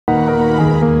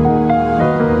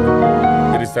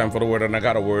it's time for the word, and I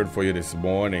got a word for you this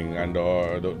morning. And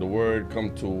the word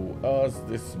come to us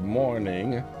this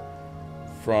morning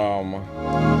from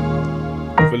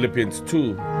Philippians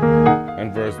 2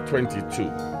 and verse 22.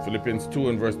 Philippians 2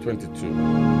 and verse 22.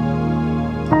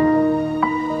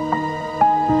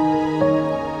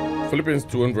 Philippians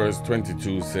 2 and verse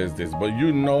 22 says this, but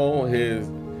you know his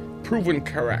proven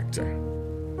character,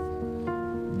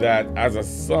 that as a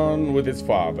son with his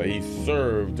father, he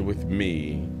served with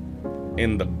me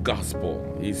in the gospel.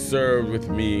 He served with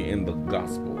me in the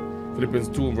gospel. Philippians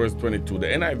 2 and verse 22. The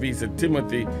NIV said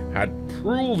Timothy had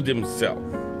proved himself.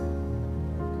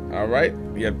 All right?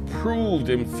 He had proved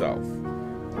himself.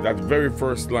 That very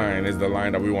first line is the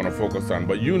line that we want to focus on.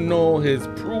 But you know his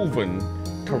proven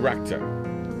character.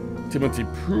 Timothy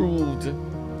proved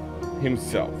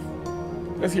himself.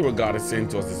 Let's hear what God is saying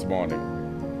to us this morning.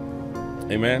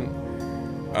 Amen.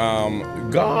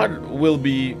 God will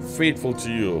be faithful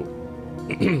to you.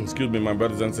 Excuse me, my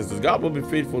brothers and sisters. God will be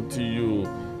faithful to you,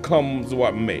 comes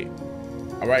what may.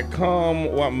 All right,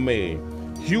 come what may.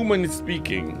 Humanly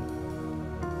speaking,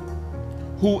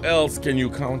 who else can you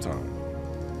count on?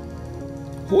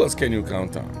 Who else can you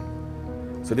count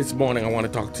on? So this morning I want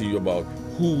to talk to you about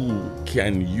who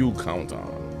can you count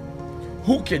on?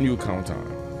 Who can you count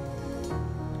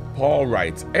on? Paul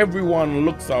writes, everyone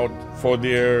looks out for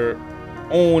their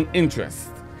own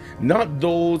interests, not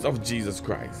those of Jesus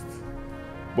Christ.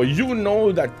 But you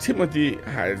know that Timothy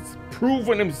has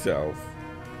proven himself,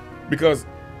 because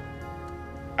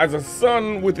as a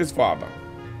son with his father,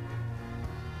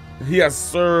 he has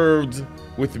served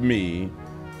with me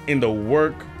in the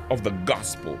work of the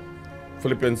gospel.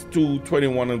 Philippians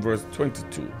 2:21 and verse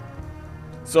 22.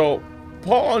 So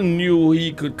Paul knew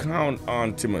he could count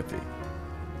on Timothy.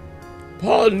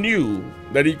 Paul knew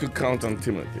that he could count on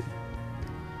Timothy.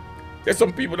 There's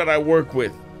some people that I work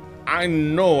with. I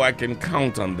know I can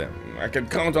count on them. I can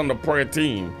count on the prayer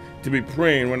team to be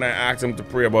praying when I ask them to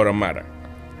pray about a matter.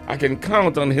 I can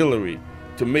count on Hillary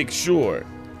to make sure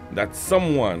that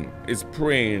someone is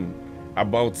praying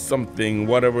about something,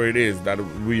 whatever it is that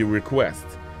we request.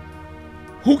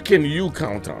 Who can you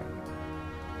count on?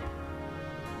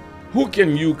 Who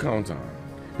can you count on?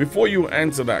 Before you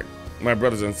answer that, my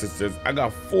brothers and sisters, I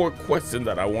got 4 questions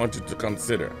that I want you to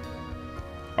consider.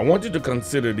 I want you to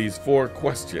consider these 4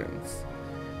 questions.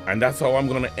 And that's how I'm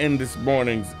going to end this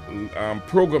morning's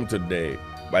program today,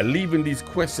 by leaving these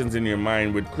questions in your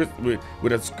mind with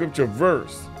a scripture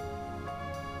verse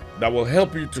that will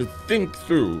help you to think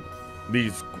through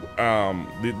these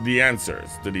the answers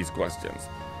to these questions.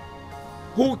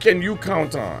 Who can you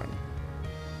count on?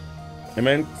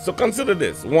 Amen. So consider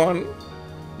this. 1,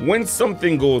 when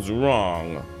something goes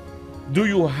wrong, do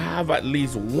you have at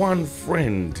least one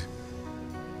friend?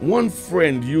 One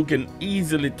friend you can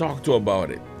easily talk to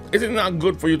about it. Is it not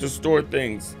good for you to store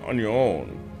things on your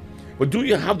own? But do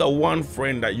you have that one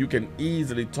friend that you can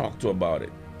easily talk to about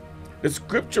it? The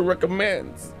scripture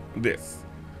recommends this.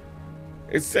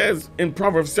 It says in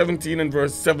Proverbs 17 and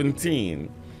verse 17,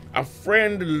 a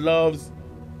friend loves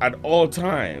at all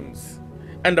times,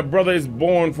 and a brother is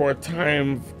born for a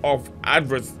time of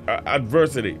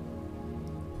adversity.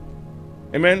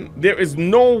 Amen. There is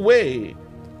no way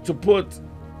to put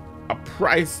a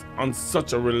price on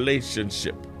such a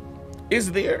relationship. Is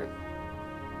there?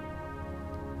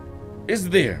 Is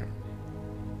there?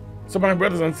 So my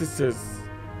brothers and sisters,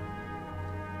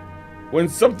 when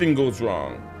something goes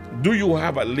wrong, do you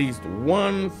have at least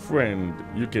one friend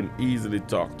you can easily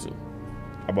talk to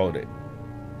about it?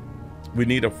 We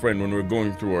need a friend when we're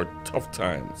going through our tough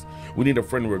times. We need a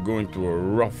friend when we're going through a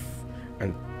rough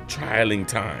and trialing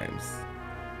times.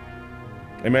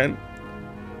 Amen.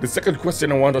 The second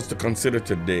question I want us to consider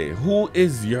today, who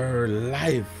is your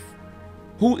life?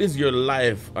 Who is your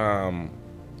life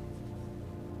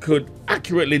could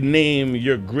accurately name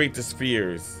your greatest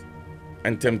fears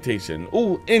and temptation?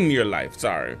 Who in your life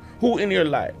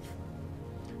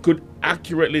could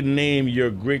accurately name your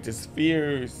greatest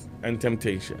fears and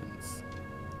temptations?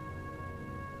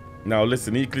 Now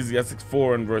listen, Ecclesiastes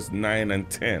 4 and verse 9 and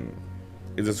 10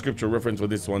 is a scripture reference for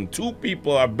this one. 2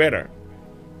 people are better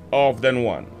off than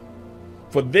one,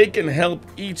 for they can help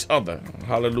each other.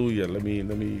 Hallelujah. Let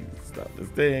me stop this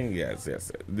thing. Yes.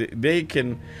 They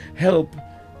can help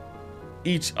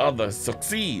each other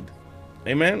succeed.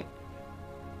 Amen.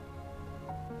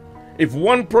 If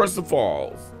one person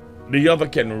falls, the other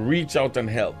can reach out and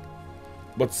help.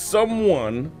 But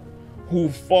someone who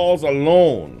falls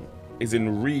alone is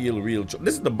in real trouble.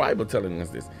 This is the Bible telling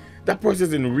us this. That person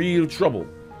is in real trouble.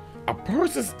 A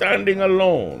person standing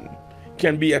alone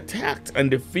can be attacked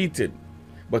and defeated,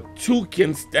 but 2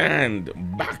 can stand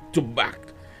back to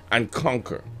back and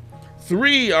conquer.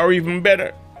 3 are even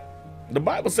better. The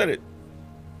Bible said it.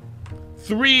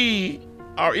 3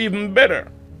 are even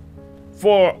better.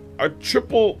 For a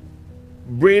triple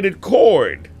braided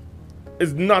cord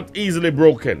is not easily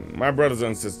broken, my brothers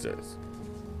and sisters.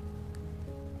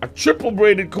 A triple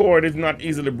braided cord is not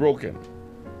easily broken.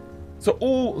 So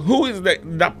who is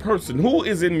that person? Who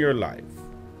is in your life?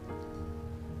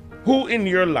 Who in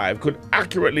your life could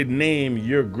accurately name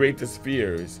your greatest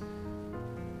fears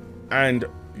and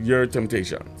your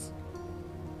temptations?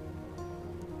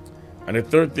 And the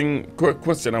third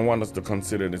question I want us to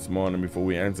consider this morning before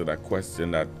we answer that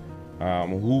question, that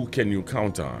who can you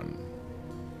count on?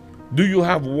 Do you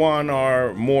have one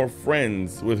or more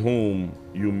friends with whom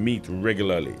you meet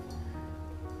regularly?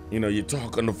 You know, you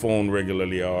talk on the phone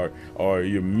regularly, or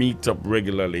you meet up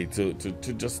regularly to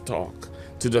just talk,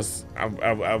 to just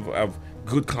have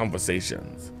good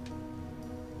conversations.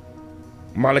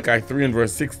 Malachi 3 and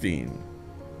verse 16.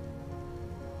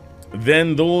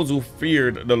 Then those who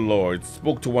feared the Lord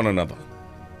spoke to one another,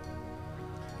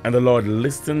 and the Lord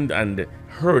listened and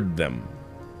heard them.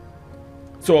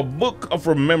 So a book of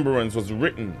remembrance was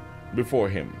written before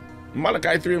him.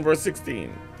 Malachi 3 and verse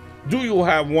 16. Do you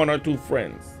have one or two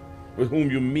friends with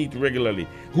whom you meet regularly,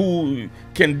 who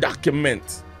can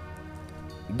document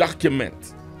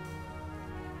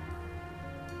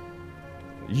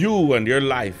you and your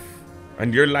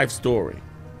life story?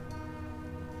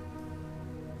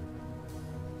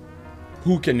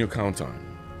 Who can you count on?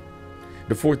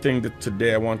 The fourth thing that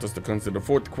today I want us to consider, the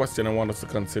fourth question I want us to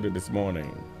consider this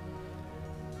morning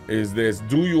is this: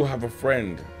 do you have a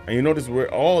friend? And you notice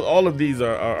where all of these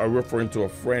are referring to a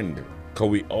friend, because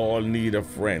we all need a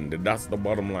friend. That's the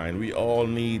bottom line. We all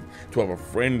need to have a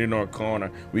friend in our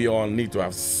corner. We all need to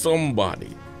have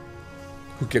somebody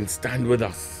who can stand with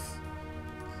us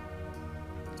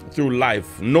through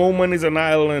life. No man is an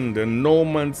island and no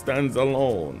man stands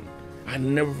alone. I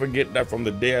never forget that from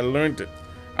the day I learned it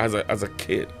as a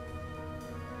kid.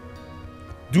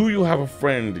 Do you have a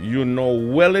friend you know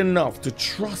well enough to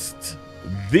trust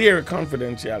their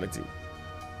confidentiality?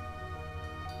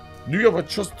 Do you have a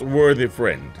trustworthy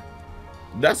friend?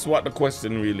 That's what the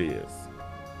question really is.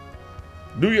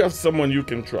 Do you have someone you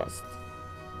can trust?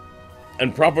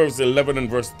 And Proverbs 11 and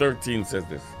verse 13 says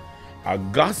this: a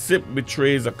gossip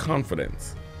betrays a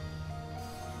confidence,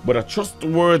 but a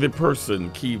trustworthy person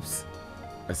keeps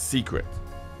a secret.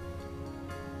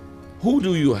 Who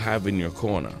do you have in your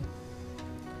corner?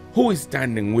 Who is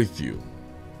standing with you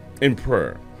in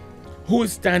prayer? Who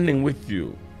is standing with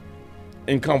you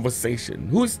in conversation?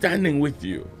 Who is standing with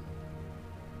you?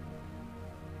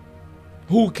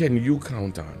 Who can you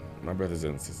count on, my brothers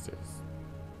and sisters?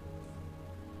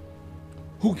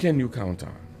 Who can you count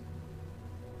on?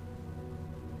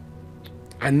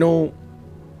 I know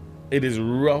it is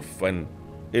rough and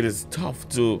it is tough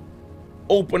to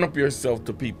open up yourself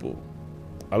to people.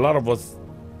 A lot of us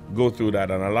go through that,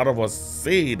 and a lot of us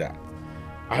say that.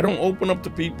 I don't open up to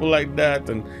people like that,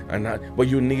 but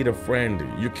you need a friend.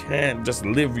 You can't just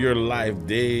live your life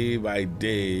day by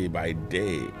day by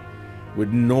day with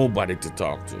nobody to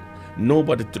talk to,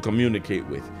 nobody to communicate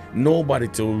with, nobody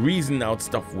to reason out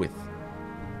stuff with.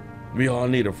 We all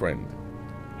need a friend.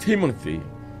 Timothy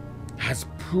has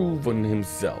proven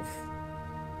himself.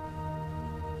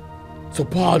 So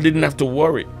Paul didn't have to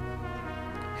worry.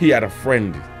 He had a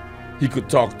friend he could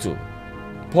talk to.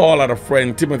 Paul had a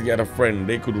friend, Timothy had a friend.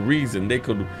 They could reason, they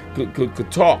could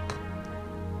talk.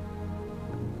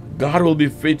 God will be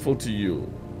faithful to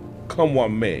you, come what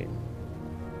may.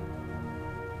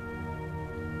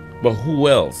 But who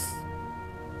else?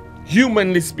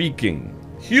 Humanly speaking,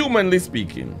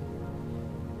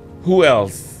 who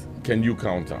else can you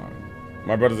count on?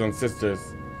 My brothers and sisters,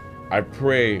 I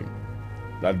pray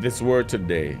that this word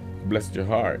today blessed your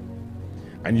heart,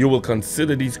 and you will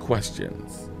consider these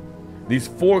questions, these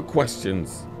 4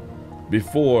 questions,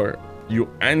 before you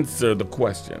answer the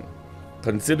question.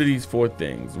 Consider these 4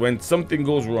 things. When something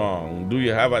goes wrong, do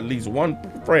you have at least one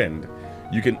friend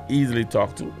you can easily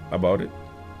talk to about it?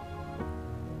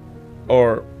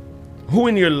 Or who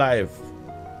in your life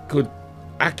could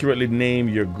accurately name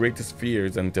your greatest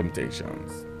fears and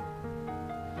temptations?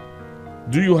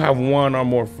 Do you have one or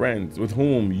more friends with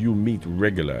whom you meet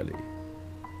regularly?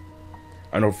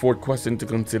 And our 4th question to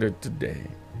consider today: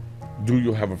 do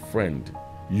you have a friend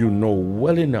you know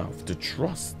well enough to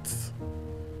trust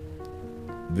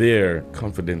their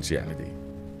confidentiality,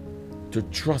 to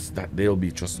trust that they'll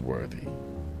be trustworthy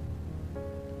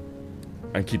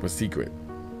and keep a secret?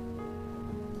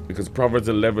 Because Proverbs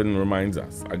 11 reminds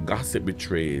us, a gossip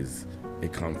betrays a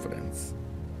confidence,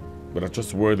 but a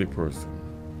trustworthy person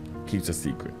keeps a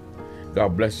secret.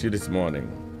 God bless you this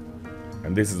morning.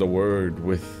 And this is a word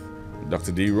with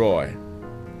Dr. D. Roy.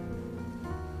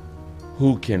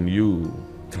 Who can you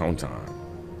count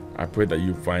on? I pray that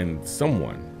you find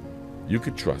someone you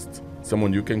could trust,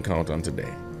 someone you can count on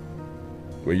today,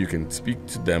 where you can speak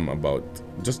to them about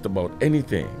just about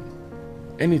anything.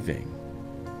 Anything.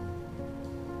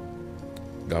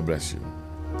 God bless you.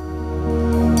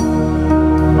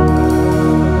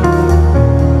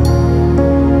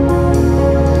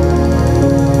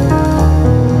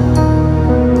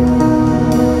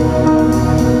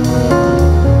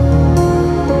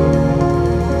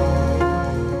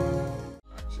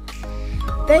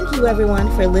 Thank you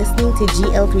everyone for listening to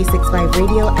GL365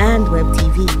 Radio and Web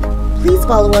TV. Please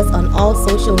follow us on all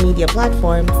social media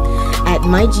platforms at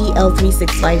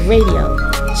MyGL365 Radio.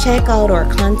 Check out our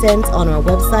content on our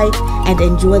website and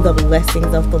enjoy the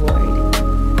blessings of the Lord.